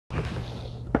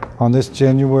On this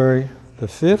January the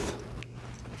 5th,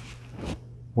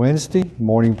 Wednesday,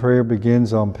 morning prayer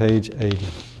begins on page 80.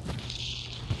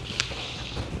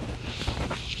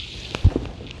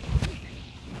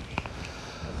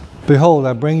 Behold,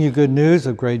 I bring you good news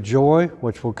of great joy,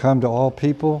 which will come to all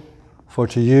people. For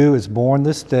to you is born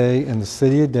this day in the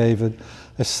city of David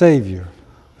a Savior,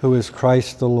 who is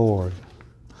Christ the Lord.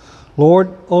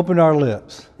 Lord, open our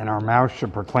lips, and our mouths shall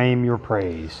proclaim your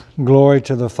praise. Glory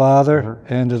to the Father,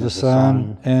 and to the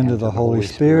Son, and to the Holy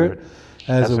Spirit,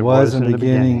 as it was in the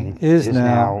beginning, is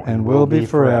now, and will be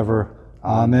forever.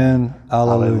 Amen.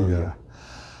 Alleluia.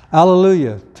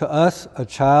 Alleluia. To us a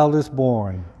child is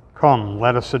born. Come,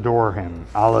 let us adore him.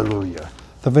 Alleluia.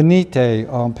 The Venite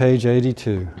on page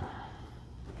 82.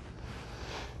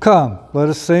 Come, let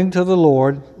us sing to the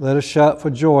Lord. Let us shout for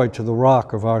joy to the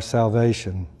rock of our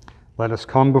salvation. Let us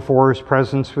come before his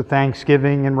presence with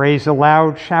thanksgiving and raise a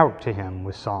loud shout to him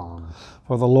with psalms.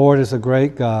 For the Lord is a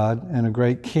great God and a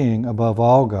great King above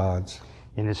all gods.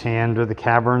 In his hand are the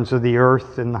caverns of the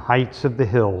earth, and the heights of the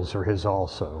hills are his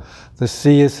also. The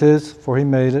sea is his, for he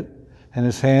made it, and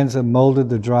his hands have molded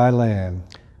the dry land.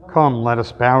 Come, let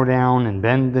us bow down and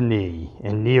bend the knee,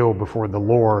 and kneel before the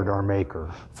Lord our Maker.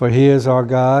 For he is our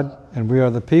God, and we are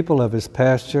the people of his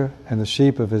pasture, and the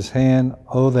sheep of his hand.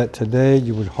 Oh, that today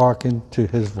you would hearken to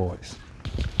his voice.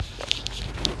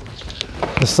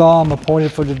 The psalm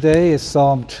appointed for today is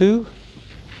Psalm 2,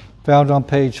 found on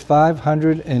page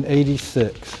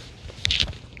 586.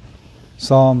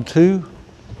 Psalm 2,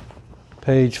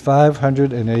 page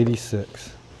 586.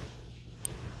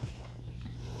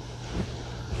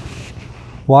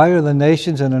 Why are the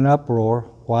nations in an uproar?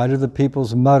 Why do the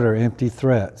peoples mutter empty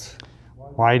threats?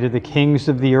 Why do the kings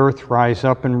of the earth rise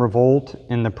up in revolt,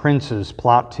 and the princes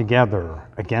plot together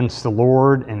against the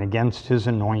Lord and against his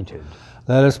anointed?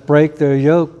 Let us break their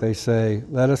yoke, they say.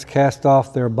 Let us cast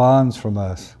off their bonds from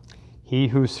us. He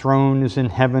whose throne is in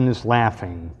heaven is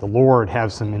laughing. The Lord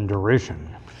has them in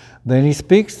derision. Then he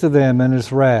speaks to them in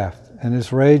his wrath, and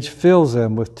his rage fills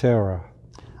them with terror.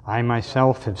 I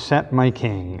myself have set my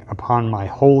king upon my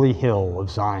holy hill of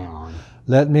Zion.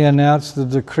 Let me announce the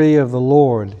decree of the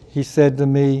Lord. He said to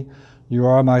me, You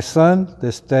are my son,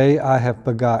 this day I have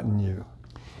begotten you.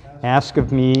 Ask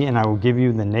of me, and I will give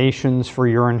you the nations for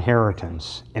your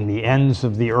inheritance, and the ends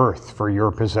of the earth for your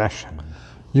possession.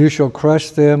 You shall crush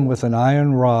them with an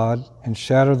iron rod, and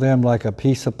shatter them like a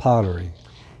piece of pottery.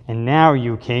 And now,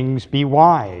 you kings, be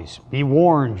wise. Be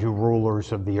warned, you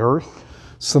rulers of the earth.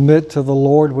 Submit to the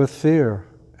Lord with fear,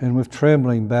 and with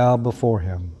trembling bow before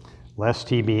him. Lest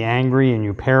he be angry and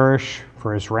you perish,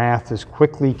 for his wrath is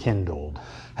quickly kindled.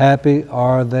 Happy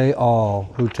are they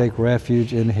all who take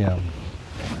refuge in him.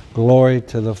 Glory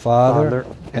to the Father,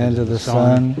 and to the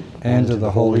Son, and to the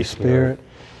Holy Spirit,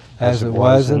 as it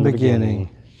was in the beginning,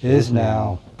 is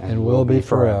now, and will be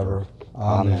forever.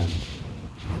 Amen.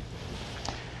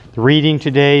 The reading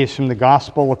today is from the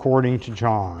Gospel according to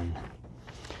John.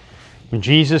 When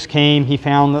Jesus came, he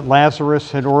found that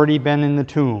Lazarus had already been in the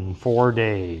tomb 4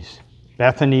 days.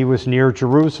 Bethany was near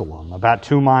Jerusalem, about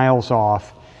 2 miles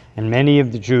off, and many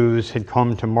of the Jews had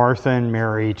come to Martha and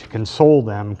Mary to console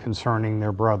them concerning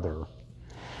their brother.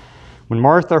 When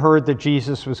Martha heard that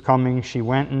Jesus was coming, she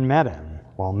went and met him,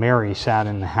 while Mary sat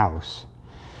in the house.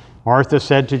 Martha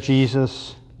said to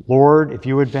Jesus, Lord, if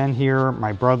you had been here,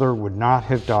 my brother would not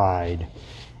have died.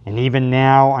 And even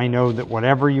now I know that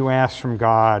whatever you ask from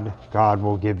God, God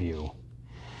will give you.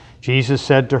 Jesus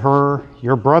said to her,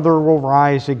 Your brother will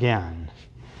rise again.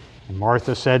 And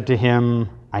Martha said to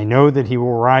him, I know that he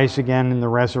will rise again in the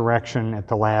resurrection at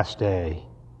the last day.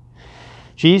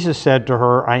 Jesus said to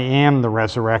her, I am the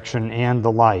resurrection and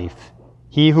the life.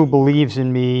 He who believes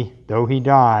in me, though he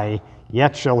die,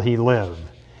 yet shall he live.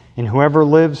 And whoever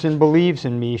lives and believes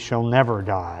in me shall never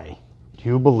die. Do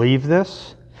you believe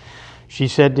this? She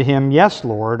said to him, Yes,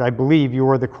 Lord, I believe you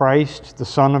are the Christ, the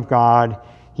Son of God,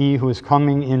 he who is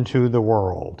coming into the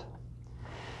world.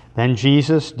 Then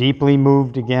Jesus, deeply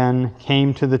moved again,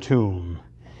 came to the tomb.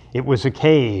 It was a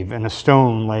cave, and a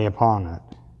stone lay upon it.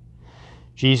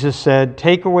 Jesus said,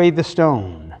 Take away the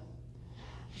stone.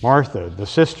 Martha, the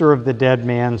sister of the dead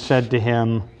man, said to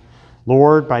him,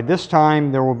 Lord, by this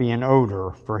time there will be an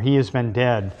odor, for he has been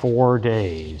dead 4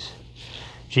 days.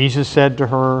 Jesus said to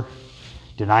her,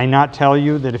 Did I not tell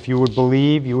you that if you would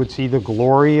believe, you would see the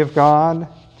glory of God?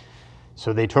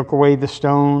 So they took away the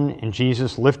stone, and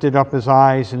Jesus lifted up his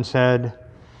eyes and said,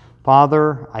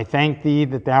 Father, I thank thee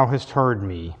that thou hast heard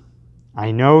me. I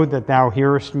know that thou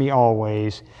hearest me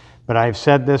always, but I have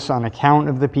said this on account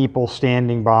of the people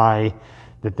standing by,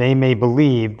 that they may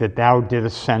believe that thou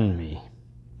didst send me.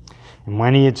 And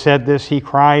when he had said this, he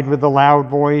cried with a loud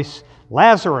voice,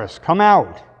 "Lazarus, come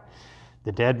out!"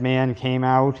 The dead man came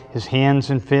out, his hands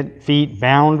and feet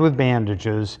bound with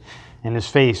bandages, and his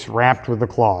face wrapped with a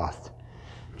cloth.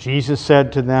 Jesus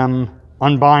said to them,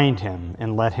 "Unbind him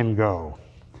and let him go."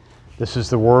 This is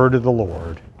the word of the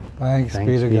Lord. Thanks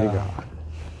be to God.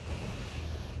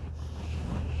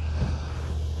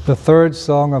 The third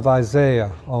song of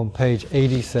Isaiah on page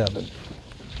 87.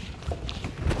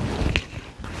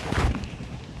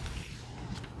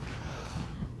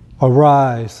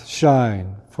 Arise,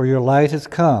 shine, for your light has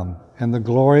come, and the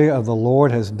glory of the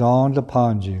Lord has dawned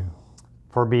upon you.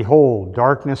 For behold,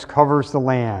 darkness covers the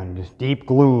land, deep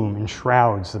gloom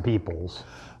enshrouds the peoples.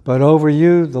 But over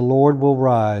you the Lord will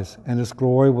rise, and his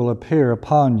glory will appear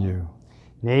upon you.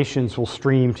 Nations will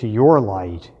stream to your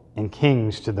light, and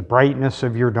kings to the brightness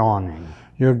of your dawning.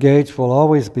 Your gates will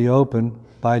always be open.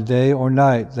 By day or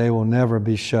night they will never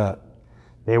be shut.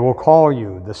 They will call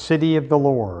you the city of the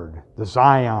Lord, the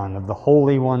Zion of the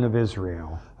Holy One of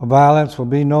Israel. Violence will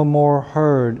be no more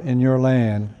heard in your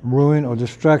land, ruin or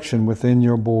destruction within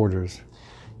your borders.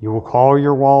 You will call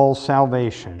your walls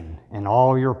salvation, and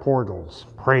all your portals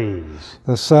praise.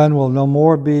 The sun will no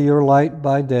more be your light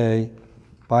by day.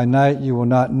 By night you will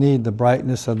not need the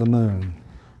brightness of the moon.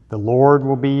 The Lord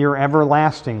will be your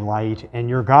everlasting light, and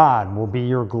your God will be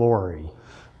your glory.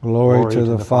 Glory to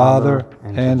the Father,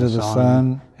 and to the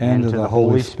Son, and to the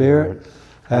Holy Spirit,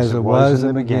 as it was in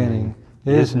the beginning,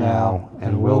 is now,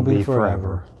 and will be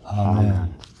forever.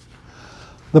 Amen.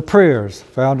 The prayers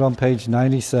found on page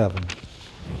 97.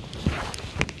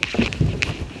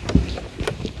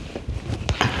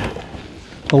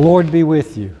 The Lord be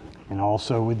with you. And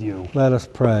also with you. Let us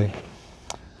pray.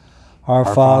 Our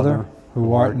Father,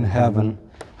 who art in heaven,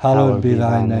 hallowed be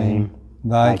thy name.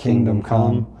 Thy kingdom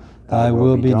come. Thy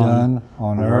will be done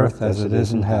on earth as it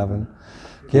is in heaven.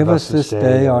 Give us this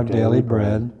day our daily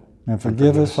bread, and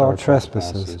forgive us our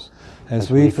trespasses,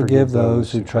 as we forgive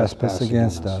those who trespass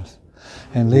against us.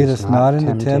 And lead us not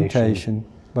into temptation,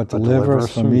 but deliver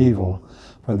us from evil.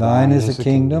 For thine is the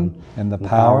kingdom, and the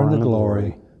power, and the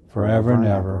glory, forever and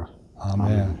ever.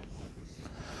 Amen.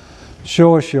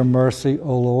 Show us your mercy,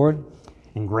 O Lord.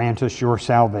 And grant us your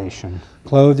salvation.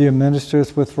 Clothe your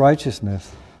ministers with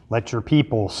righteousness. Let your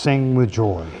people sing with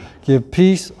joy. Give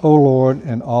peace, O Lord,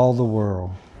 in all the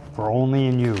world. For only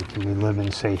in you can we live in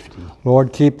safety.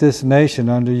 Lord, keep this nation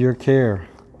under your care.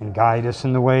 And guide us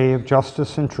in the way of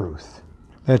justice and truth.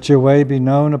 Let your way be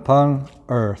known upon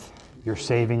earth. Your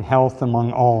saving health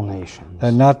among all nations.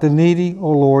 Let not the needy, O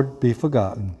Lord, be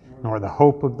forgotten. Nor the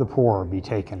hope of the poor be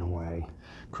taken away.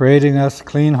 Creating us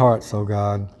clean hearts, O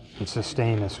God. And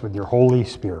sustain us with your Holy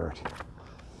Spirit.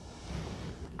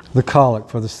 The Collect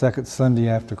for the second Sunday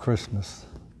after Christmas.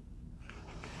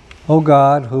 O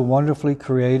God, who wonderfully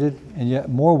created and yet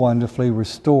more wonderfully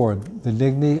restored the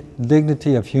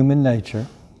dignity of human nature,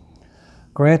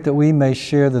 grant that we may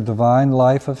share the divine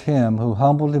life of him who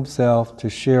humbled himself to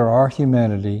share our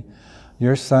humanity,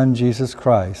 your Son, Jesus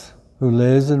Christ, who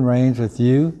lives and reigns with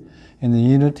you in the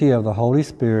unity of the Holy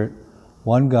Spirit,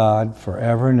 one God,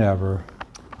 forever and ever.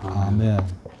 Amen.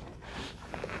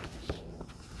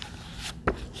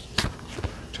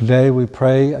 Today we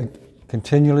pray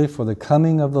continually for the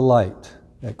coming of the light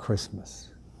at Christmas.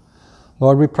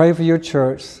 Lord, we pray for your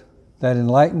church that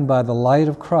enlightened by the light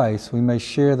of Christ, we may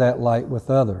share that light with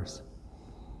others.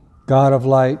 God of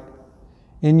light,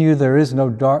 in you there is no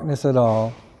darkness at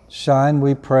all. Shine,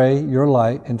 we pray, your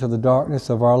light into the darkness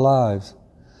of our lives,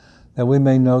 that we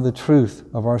may know the truth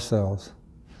of ourselves,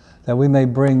 that we may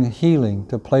bring healing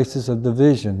to places of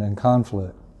division and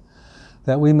conflict,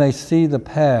 that we may see the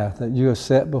path that you have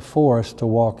set before us to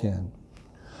walk in.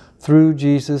 Through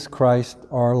Jesus Christ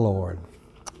our Lord.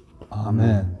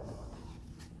 Amen.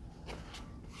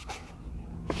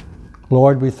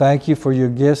 Lord, we thank you for your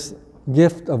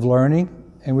gift of learning,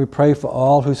 and we pray for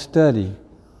all who study,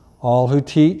 all who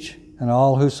teach, and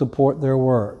all who support their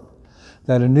work,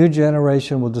 that a new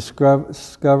generation will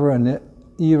discover an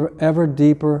ever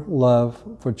deeper love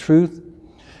for truth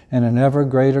and an ever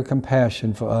greater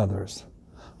compassion for others.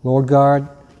 Lord God,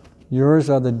 yours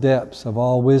are the depths of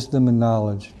all wisdom and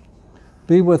knowledge.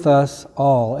 Be with us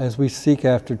all as we seek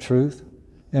after truth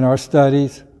in our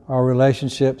studies, our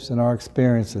relationships, and our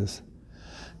experiences.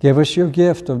 Give us your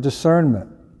gift of discernment,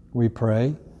 we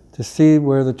pray, to see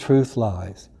where the truth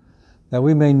lies, that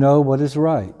we may know what is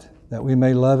right, that we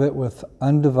may love it with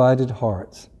undivided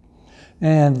hearts,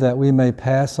 and that we may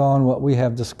pass on what we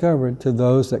have discovered to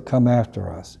those that come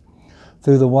after us.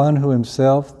 Through the one who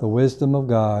himself, the wisdom of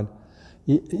God,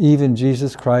 even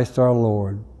Jesus Christ our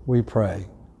Lord, we pray.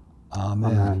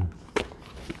 Amen.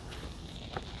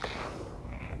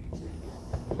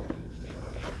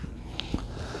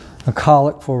 A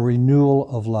collect for renewal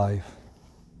of life.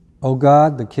 O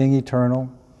God, the King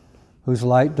eternal, whose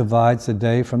light divides the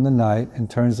day from the night and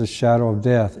turns the shadow of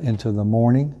death into the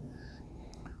morning,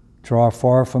 draw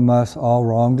far from us all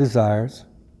wrong desires,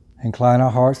 incline our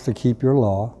hearts to keep your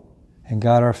law, and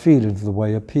guide our feet into the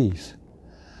way of peace,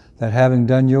 that having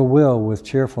done your will with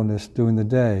cheerfulness during the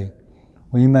day,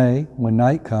 we may, when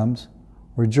night comes,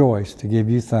 rejoice to give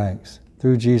you thanks,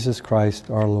 through Jesus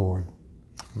Christ our Lord.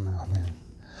 Amen.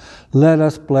 Let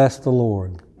us bless the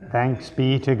Lord. Thanks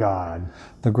be to God.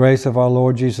 The grace of our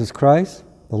Lord Jesus Christ,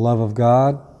 the love of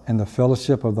God, and the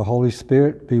fellowship of the Holy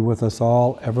Spirit be with us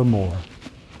all evermore.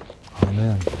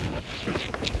 Amen.